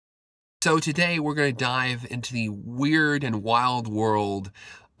So today we're going to dive into the weird and wild world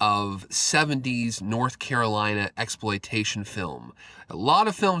of 70s North Carolina exploitation film. A lot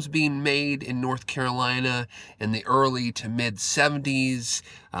of films being made in North Carolina in the early to mid 70s.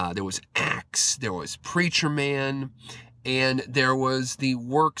 There was Axe, there was Preacher Man, and there was the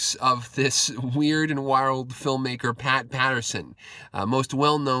works of this weird and wild filmmaker, Patterson, most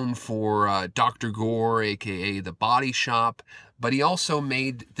well known for Dr. Gore, aka The Body Shop, but he also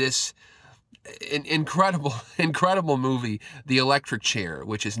made this an incredible movie, The Electric Chair,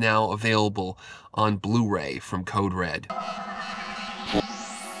 which is now available on Blu-ray from Code Red.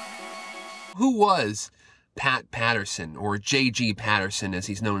 Who was Patterson, or J.G. Patterson, as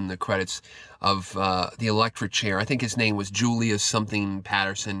he's known in the credits of The Electric Chair? I think his name was Julius something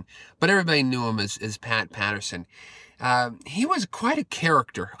Patterson, but everybody knew him as Patterson. He was quite a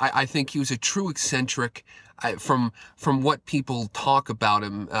character. I think he was a true eccentric. From what people talk about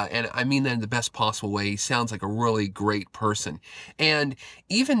him, and I mean that in the best possible way, he sounds like a really great person. And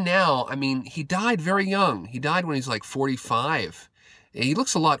even now, I mean, he died very young. He died when he was like 45. He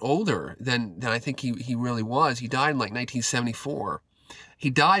looks a lot older than I think he really was. He died in like 1974.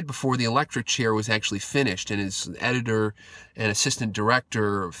 He died before The Electric Chair was actually finished, and his editor and assistant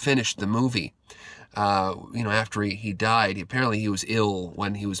director finished the movie. After he died. Apparently he was ill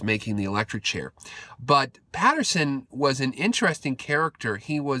when he was making The Electric Chair. But Patterson was an interesting character.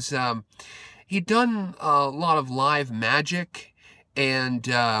 He was, he'd done a lot of live magic, and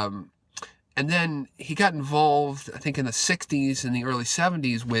then he got involved, I think in the 60s and the early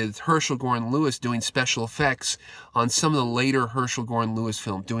 70s, with Herschel Gordon Lewis doing special effects on some of the later Herschel Gordon Lewis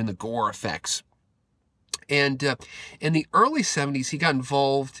films, doing the Gore effects. And in the early 70s, he got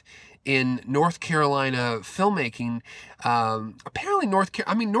involved in North Carolina filmmaking. Apparently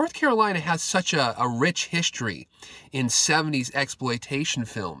North Carolina has such a rich history in 70s exploitation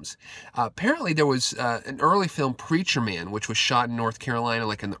films. Apparently there was an early film, Preacher Man, which was shot in North Carolina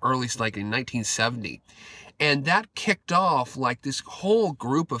like in 1970. And that kicked off like this whole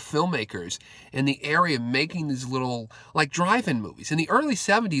group of filmmakers in the area making these little like drive-in movies. In the early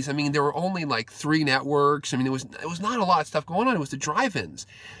 70s, I mean, there were only like 3 networks. I mean, it was not a lot of stuff going on. It was the drive-ins.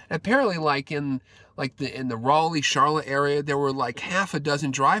 Apparently, like in the Raleigh, Charlotte area, there were like half a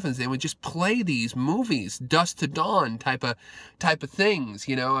dozen drive-ins. They would just play these movies, dusk to dawn type of things,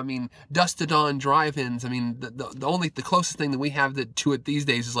 you know. I mean, dusk to dawn drive-ins. I mean, the closest thing that we have to it these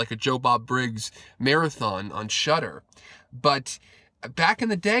days is like a Joe Bob Briggs marathon on Shudder. But back in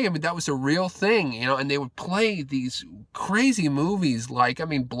the day, I mean, that was a real thing, you know, and they would play these crazy movies like, I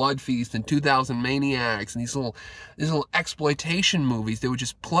mean, Blood Feast and 2000 Maniacs and these little exploitation movies they would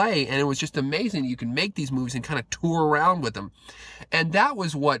just play, and it was just amazing. You can make these movies and kind of tour around with them. And that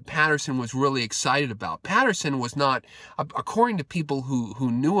was what Patterson was really excited about. Patterson was not, according to people who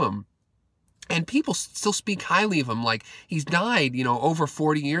knew him, and people still speak highly of him, like he's died, you know, over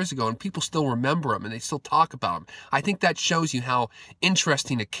 40 years ago, and people still remember him and they still talk about him. I think that shows you how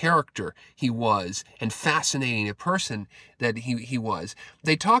interesting a character he was and fascinating a person that he was.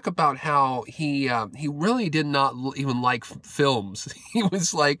 They talk about how he really did not even like films. He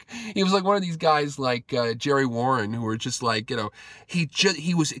was like one of these guys like Jerry Warren, who were just like, you know,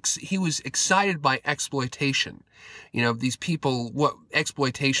 he was excited by exploitation. You know, these people,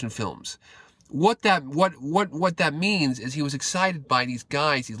 exploitation films. What that means is he was excited by these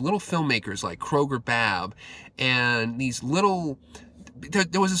guys, these little filmmakers like Kroger Babb, and these little,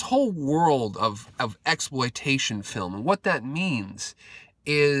 there was this whole world of exploitation film. And what that means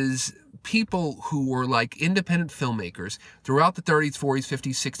is people who were like independent filmmakers throughout the 30s, 40s,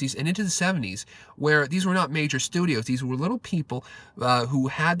 50s, 60s, and into the 70s, where these were not major studios. These were little people who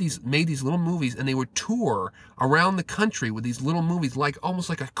had made these little movies, and they would tour around the country with these little movies, like almost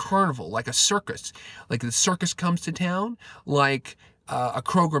like a carnival, like a circus. Like the circus comes to town, like a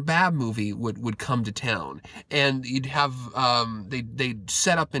Kroger Babb movie would come to town, and you'd have they'd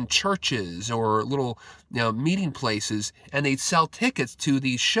set up in churches or little, you know, meeting places, and they'd sell tickets to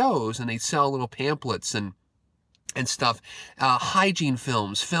these shows, and they'd sell little pamphlets and stuff, hygiene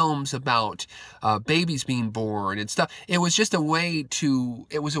films about babies being born and stuff. It was just a way to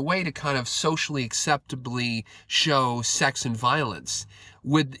kind of socially acceptably show sex and violence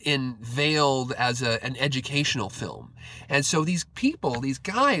veiled as an educational film. And so these people, these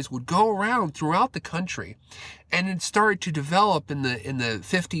guys would go around throughout the country, and it started to develop in the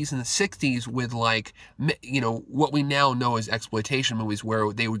 50s and the 60s with, like, you know, what we now know as exploitation movies,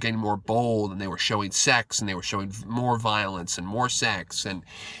 where they were getting more bold and they were showing sex and they were showing more violence and more sex, and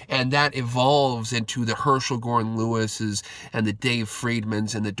that evolves into the Herschel Gordon Lewis's and the Dave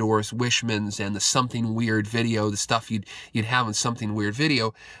Friedmans and the Doris Wishmans and the Something Weird video, the stuff you'd have in Something Weird video.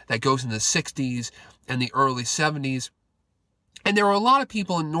 video that goes in the 60s and the early 70s. And there were a lot of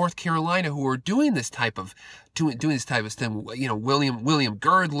people in North Carolina who were doing this type of thing. You know, William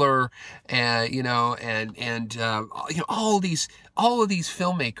Girdler, and all of these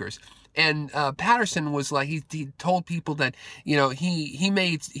filmmakers. And Patterson was like, he told people that, you know,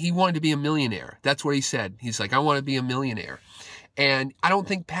 he wanted to be a millionaire. That's what he said. He's like, I want to be a millionaire. And I don't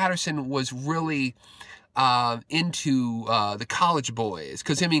think Patterson was really into the college boys,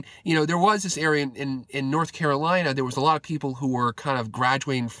 because I mean, you know, there was this area in North Carolina. There was a lot of people who were kind of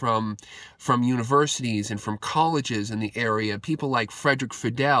graduating from universities and from colleges in the area. People like Frederick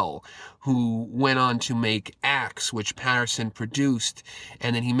Friedel, who went on to make Axe, which Patterson produced,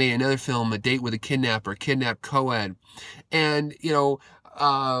 and then he made another film, A Date with a Kidnapper, Kidnapped Co-ed, and you know.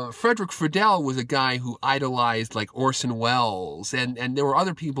 Frederick Friedel was a guy who idolized like Orson Welles, and there were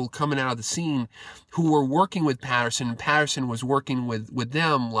other people coming out of the scene who were working with Patterson, and Patterson was working with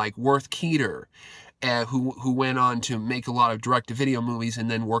them, like Worth Keeter, who went on to make a lot of direct-to-video movies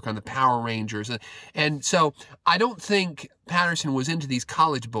and then work on the Power Rangers. And so I don't think Patterson was into these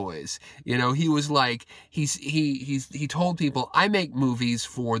college boys. You know, he was like, he told people, I make movies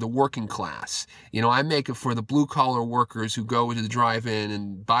for the working class. You know, I make it for the blue-collar workers who go to the drive-in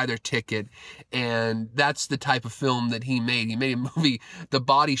and buy their ticket. And that's the type of film that he made. He made a movie, The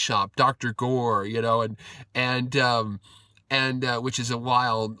Body Shop, Dr. Gore, you know, and which is a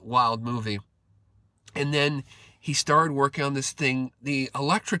wild movie. And then he started working on this thing, The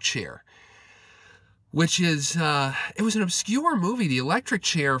Electric Chair, which is, it was an obscure movie. The Electric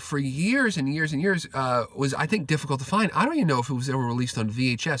Chair, for years and years and years, was, I think, difficult to find. I don't even know if it was ever released on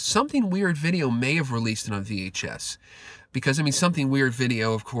VHS. Something Weird Video may have released it on VHS. Because, I mean, Something Weird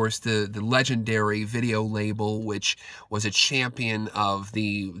Video, of course, the legendary video label, which was a champion of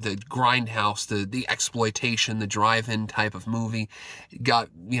the grindhouse, the exploitation, the drive-in type of movie, got,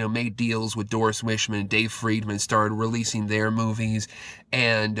 you know, made deals with Doris Wishman and Dave Friedman, started releasing their movies,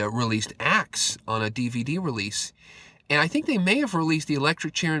 and released Axe on a DVD release. And I think they may have released The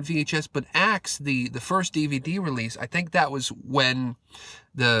Electric Chair in VHS, but Axe, the first DVD release, I think that was when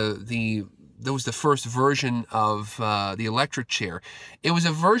there was the first version of The Electric Chair. It was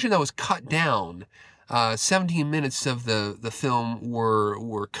a version that was cut down. 17 minutes of the film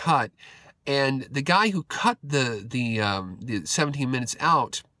were cut, and the guy who cut the 17 minutes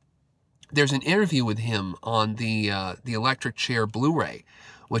out, there's an interview with him on the Electric Chair Blu-ray,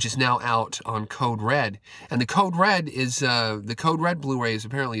 which is now out on Code Red. And the Code Red is the Code Red Blu-ray is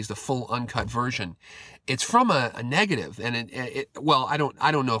apparently the full uncut version. It's from a negative, and well, I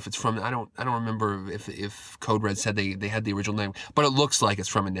don't know if it's from, I don't remember if Code Red said they had the original name, but it looks like it's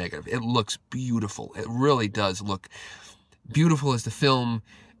from a negative. It looks beautiful. It really does look beautiful as the film.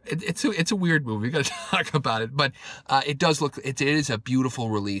 It's a weird movie. We got to talk about it, but it does look. It is a beautiful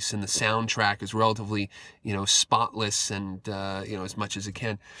release, and the soundtrack is relatively, you know, spotless, and you know, as much as it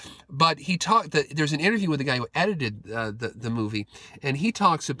can. But he talked. There's an interview with the guy who edited the movie, and he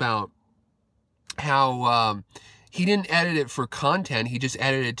talks about how he didn't edit it for content. He just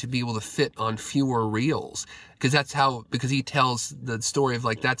edited it to be able to fit on fewer reels. Because he tells the story of,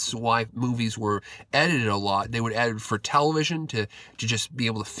 like, that's why movies were edited a lot. They would edit for television to just be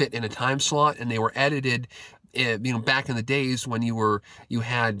able to fit in a time slot, and they were edited, you know, back in the days when you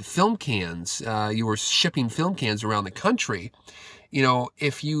had film cans, you were shipping film cans around the country. You know,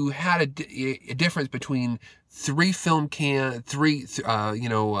 if you had a difference between three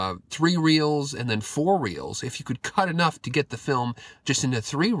reels and then 4 reels, if you could cut enough to get the film just into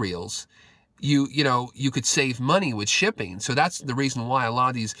 3 reels, you could save money with shipping. So that's the reason why a lot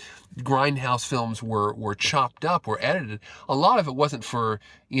of these grindhouse films were chopped up, were edited. A lot of it wasn't for,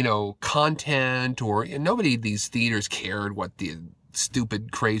 you know, content, or nobody at these theaters cared what the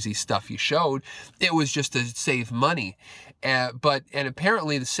stupid, crazy stuff you showed. It was just to save money. But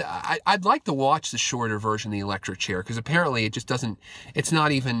apparently, I'd like to watch the shorter version of The Electric Chair, because apparently it just doesn't, it's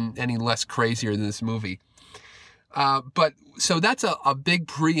not even any less crazier than this movie. But so that's a big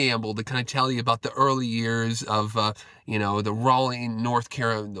preamble to kind of tell you about the early years of, you know, the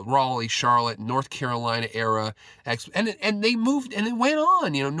Raleigh, Charlotte, North Carolina era. And they moved, and it went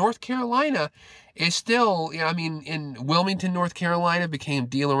on. You know, North Carolina is still, you know, I mean, in Wilmington, North Carolina, became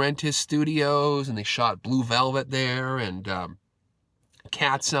De Laurentiis Studios, and they shot Blue Velvet there, and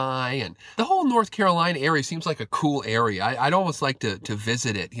Cat's Eye, and the whole North Carolina area seems like a cool area. I'd almost like to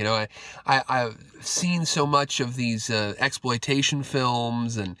visit it. You know, I've seen so much of these exploitation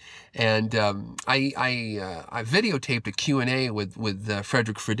films, and I videotaped a Q&A with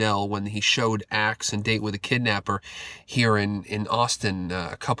Frederick Friedel when he showed Axe and Date with a Kidnapper here in Austin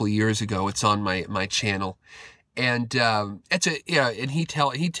a couple of years ago. It's on my channel. And and he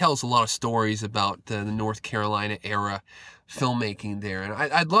tells a lot of stories about the North Carolina era filmmaking there, and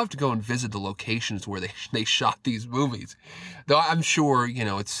I'd love to go and visit the locations where they shot these movies. Though I'm sure,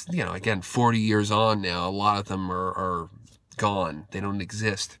 it's, again, 40 years on now, a lot of them are gone. They don't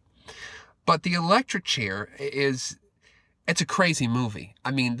exist. But The Electric Chair it's a crazy movie.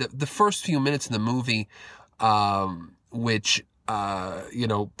 I mean, the first few minutes in the movie, which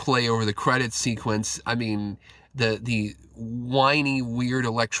play over the credits sequence, I mean, the whiny, weird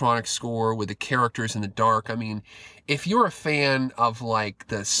electronic score with the characters in the dark. I mean, if you're a fan of like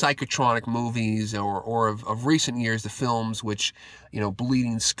the psychotronic movies or of recent years, the films which,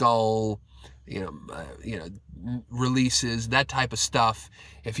 Bleeding Skull, releases, that type of stuff.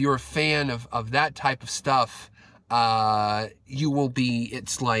 If you're a fan of that type of stuff, you will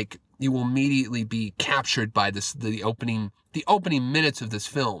immediately be captured by this. The opening minutes of this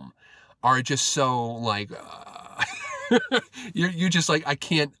film are just so like, you're just like, I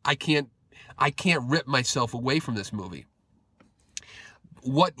can't rip myself away from this movie.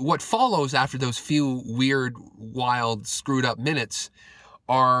 What follows after those few weird, wild, screwed up minutes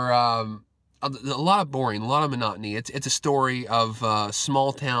are a lot of boring, a lot of monotony. It's a story of a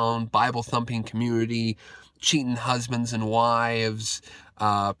small town, Bible thumping community, cheating husbands and wives,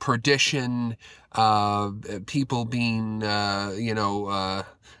 perdition, people being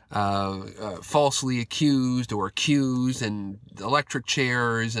falsely accused or accused, and electric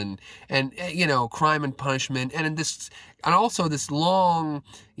chairs, and crime and punishment, and also this long,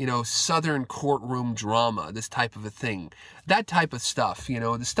 Southern courtroom drama, this type of a thing, that type of stuff,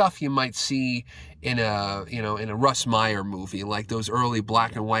 the stuff you might see in a Russ Meyer movie, like those early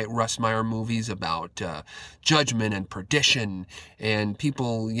black and white Russ Meyer movies about judgment and perdition and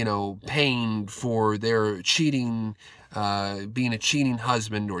people, paying for their cheating, being a cheating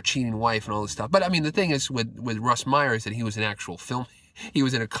husband or cheating wife and all this stuff. But I mean, the thing is with Russ Meyer is that he was an actual he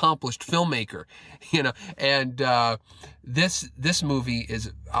was an accomplished filmmaker, and this movie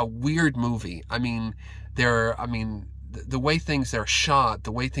is a weird movie. I mean, the way things are shot,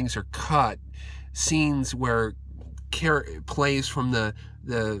 the way things are cut, scenes where plays from the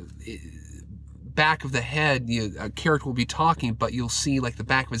back of the head, a character will be talking, but you'll see like the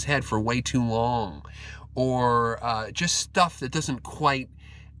back of his head for way too long, or just stuff that doesn't quite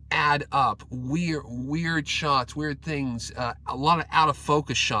add up. Weird shots, weird things, a lot of out of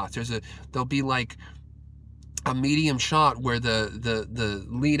focus shots. There'll be like a medium shot where the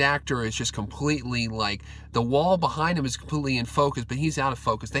lead actor is just completely like, the wall behind him is completely in focus, but he's out of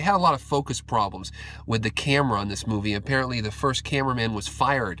focus. They had a lot of focus problems with the camera on this movie. Apparently the first cameraman was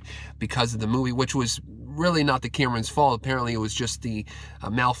fired because of the movie, which was really not the cameraman's fault. Apparently it was just the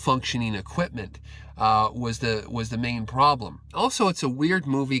malfunctioning equipment was the main problem. Also, it's a weird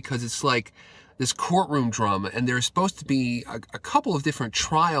movie because it's like this courtroom drama, and there's supposed to be a couple of different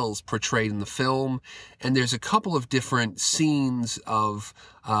trials portrayed in the film, and there's a couple of different scenes of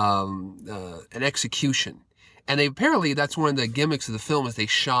an execution. And apparently that's one of the gimmicks of the film, is they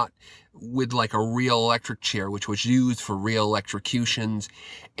shot with like a real electric chair, which was used for real electrocutions,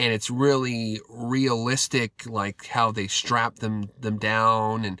 and it's really realistic, like how they strap them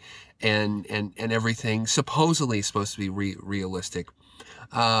down and everything. Supposedly supposed to be realistic.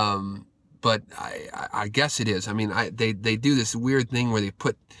 But I guess it is. I mean, they do this weird thing where they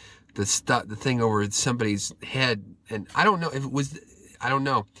put the thing over somebody's head, and I don't know if it was. I don't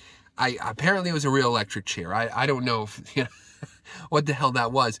know. Apparently it was a real electric chair. I don't know if what the hell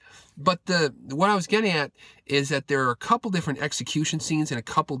that was. But what I was getting at is that there are a couple different execution scenes and a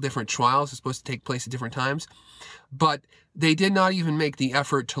couple different trials that's supposed to take place at different times, but they did not even make the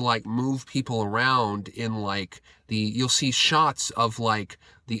effort to like move people around in like you'll see shots of like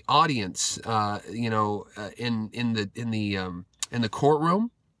the audience, in the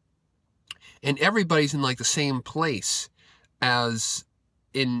courtroom, and everybody's in like the same place as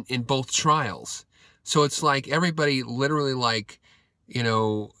in both trials. So it's like everybody literally like,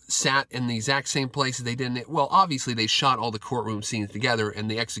 sat in the exact same places. They didn't, well, obviously they shot all the courtroom scenes together and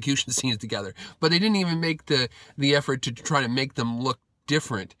the execution scenes together, but they didn't even make the effort to try to make them look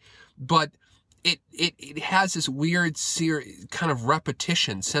different. But it has this weird kind of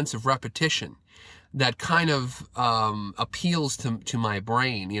sense of repetition that kind of appeals to my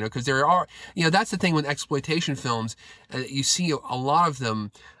brain, because there are, that's the thing with exploitation films. You see a lot of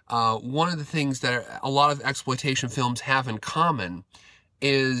them. One of the things that a lot of exploitation films have in common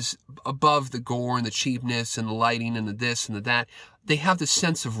is, above the gore and the cheapness and the lighting and the this and the that, they have this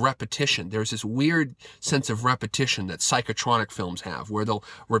sense of repetition. There's this weird sense of repetition that psychotronic films have, where they'll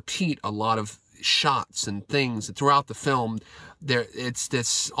repeat a lot of shots and things throughout the film. It's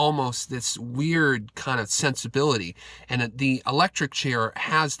this almost this weird kind of sensibility, and the electric chair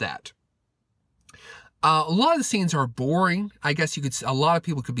has that. A lot of the scenes are boring. I guess a lot of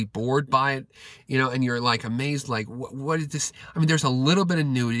people could be bored by it, you know, and you're like amazed, like, what is this? I mean, there's a little bit of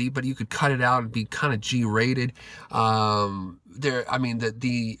nudity, but you could cut it out and be kind of G-rated. I mean,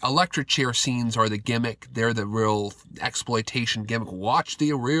 the electric chair scenes are the gimmick. They're the real exploitation gimmick. Watch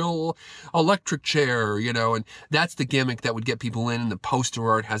the real electric chair, you know, and that's the gimmick that would get people in. And the poster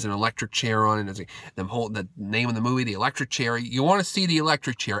art has an electric chair on it. The name of the movie, the electric chair. You want to see the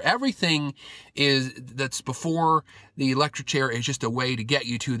electric chair. Everything that's before the electric chair is just a way to get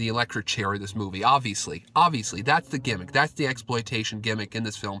you to the electric chair of this movie. Obviously, that's the gimmick. That's the exploitation gimmick in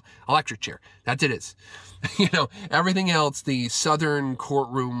this film. Electric chair. That's it is. You know, everything else, the Southern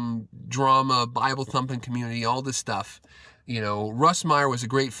courtroom drama, Bible thumping community, all this stuff. You know, Russ Meyer was a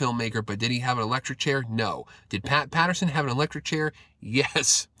great filmmaker, but did he have an electric chair? No. Did Patterson have an electric chair?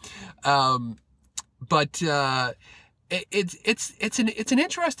 Yes. It's an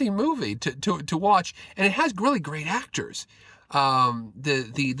interesting movie to watch, and it has really great actors.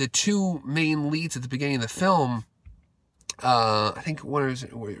 The two main leads at the beginning of the film, I think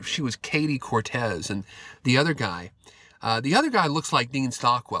she was Katie Cortez, and the other guy looks like Dean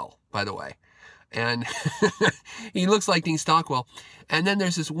Stockwell, by the way. And he looks like Dean Stockwell. And then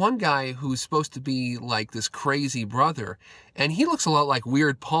there's this one guy who's supposed to be like this crazy brother, and he looks a lot like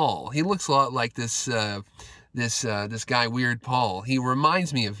Weird Paul. He looks a lot like this guy Weird Paul. He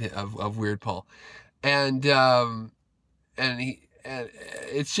reminds me of Weird Paul, and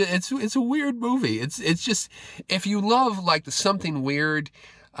it's a weird movie. It's just, if you love like something weird,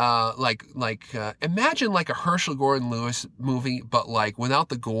 imagine like a Herschel Gordon Lewis movie, but like without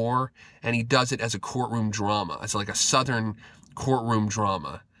the gore, and he does it as a courtroom drama. It's like a Southern courtroom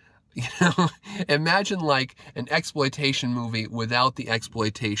drama. You know, imagine like an exploitation movie without the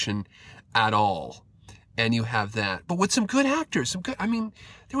exploitation at all. And you have that, but with some good actors. I mean,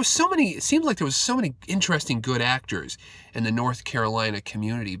 it seems like there was so many interesting good actors in the North Carolina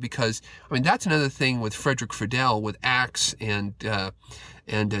community, because, I mean, that's another thing with Frederick Friedel, with Axe and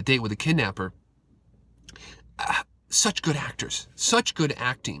Date with a Kidnapper. Such good actors, such good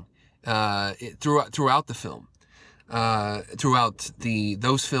acting throughout the film, throughout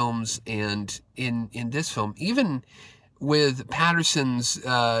those films, and in this film, even with Patterson's,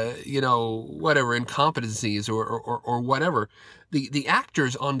 whatever, incompetencies or whatever, the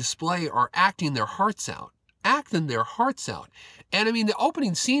actors on display are acting their hearts out. And I mean, the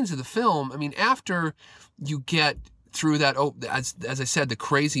opening scenes of the film, I mean, after you get through that, as I said, the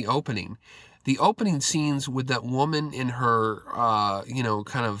crazy opening, the opening scenes with that woman in her,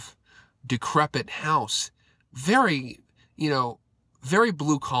 kind of decrepit house, very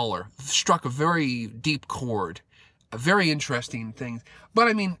blue collar, struck a very deep chord. Very interesting things, but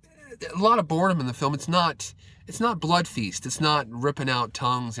I mean, a lot of boredom in the film. It's not blood feast. It's not ripping out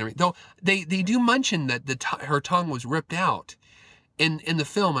tongues and everything. Though they do mention that her tongue was ripped out in the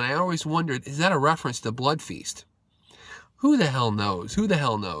film, and I always wondered, is that a reference to Blood Feast? Who the hell knows?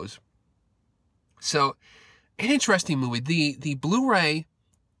 So, an interesting movie. The Blu-ray,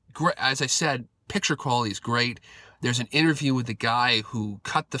 as I said, picture quality is great. There's an interview with the guy who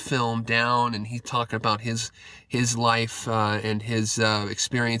cut the film down, and he's talking about his life and his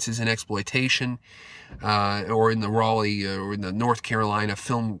experiences in exploitation, or in the Raleigh or in the North Carolina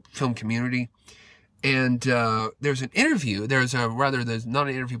film community. And there's an interview. There's not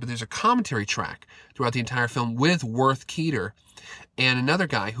an interview, but there's a commentary track throughout the entire film with Worth Keeter and another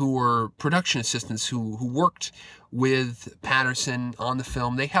guy who were production assistants who worked with Patterson on the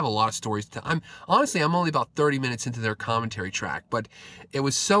film. They have a lot of stories. I'm only about 30 minutes into their commentary track, but it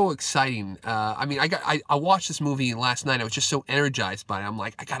was so exciting. I mean, I watched this movie last night. I was just so energized by it. I'm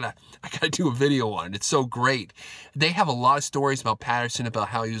like, I gotta do a video on it. It's so great. They have a lot of stories about Patterson, about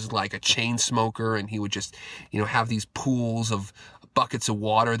how he was like a chain smoker, and he would just, have these pools of buckets of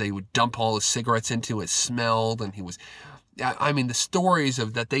water they would dump all his cigarettes into. It smelled, and he was, I mean, the stories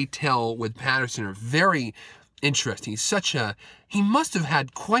that they tell with Patterson are very interesting. He must have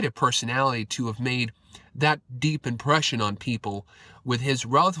had quite a personality to have made that deep impression on people with his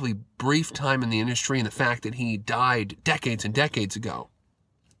relatively brief time in the industry, and the fact that he died decades and decades ago.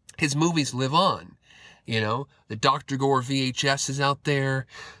 His movies live on. The Dr. Gore VHS is out there.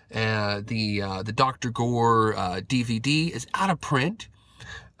 The Dr. Gore DVD is out of print.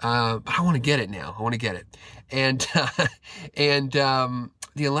 But I want to get it now. I want to get it. And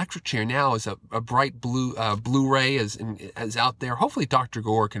the electric chair now is a bright blue Blu-ray is out there. Hopefully Dr.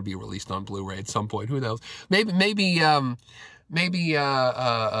 Gore can be released on Blu-ray at some point. Who knows? Maybe Maybe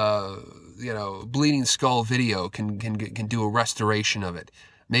you know, Bleeding Skull Video can do a restoration of it.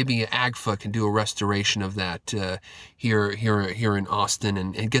 Maybe AGFA can do a restoration of that here in Austin,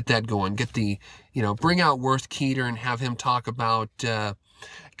 and get that going. Get the, you know, bring out Worth Keeter and have him talk about,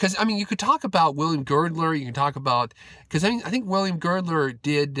 because I mean, you could talk about William Girdler. You can talk about, because I think William Girdler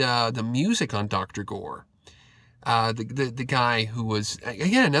did the music on Dr. Gore. The guy who was,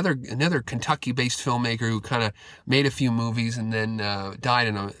 again, another Kentucky-based filmmaker who kind of made a few movies and then died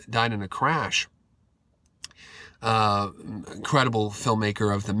in a crash. Incredible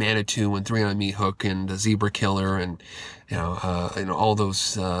filmmaker of the Manitou and 3 on Me Hook and the Zebra Killer and you know all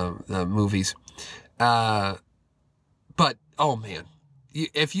those movies. But oh man,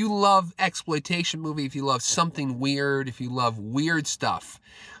 if you love exploitation movie, if you love something weird, if you love weird stuff,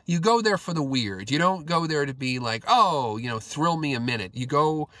 you go there for the weird. You don't go there to be like, oh, you know, thrill me a minute.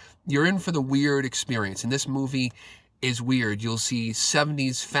 You're in for the weird experience. And this movie is weird. You'll see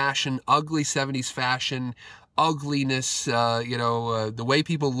 70s fashion, ugly 70s fashion, ugliness, you know, the way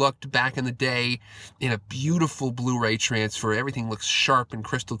people looked back in the day in a beautiful Blu-ray transfer. Everything looks sharp and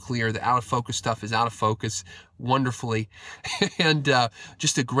crystal clear. The out-of-focus stuff is out of focus wonderfully. And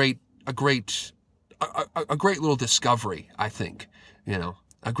just a great little discovery, I think, you know.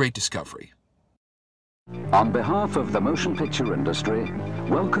 A great discovery. On behalf of the motion picture industry,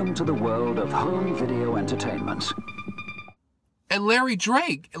 welcome to the world of home video entertainment. And Larry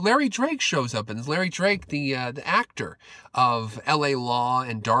Drake shows up, and Larry Drake, the actor of L.A. Law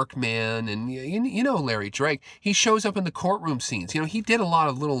and Darkman, and you know Larry Drake. He shows up in the courtroom scenes. You know, he did a lot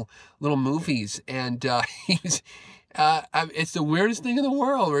of little movies, and it's the weirdest thing in the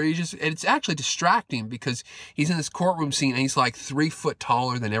world where it's actually distracting because he's in this courtroom scene and he's like 3 foot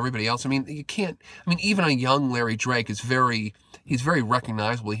taller than everybody else. I mean, even a young Larry Drake he's very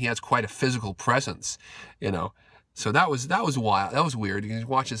recognizable. He has quite a physical presence, you know. So that was wild. That was weird. You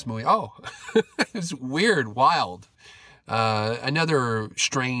watch this movie. Oh, it's weird, wild. Another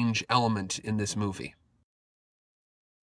strange element in this movie.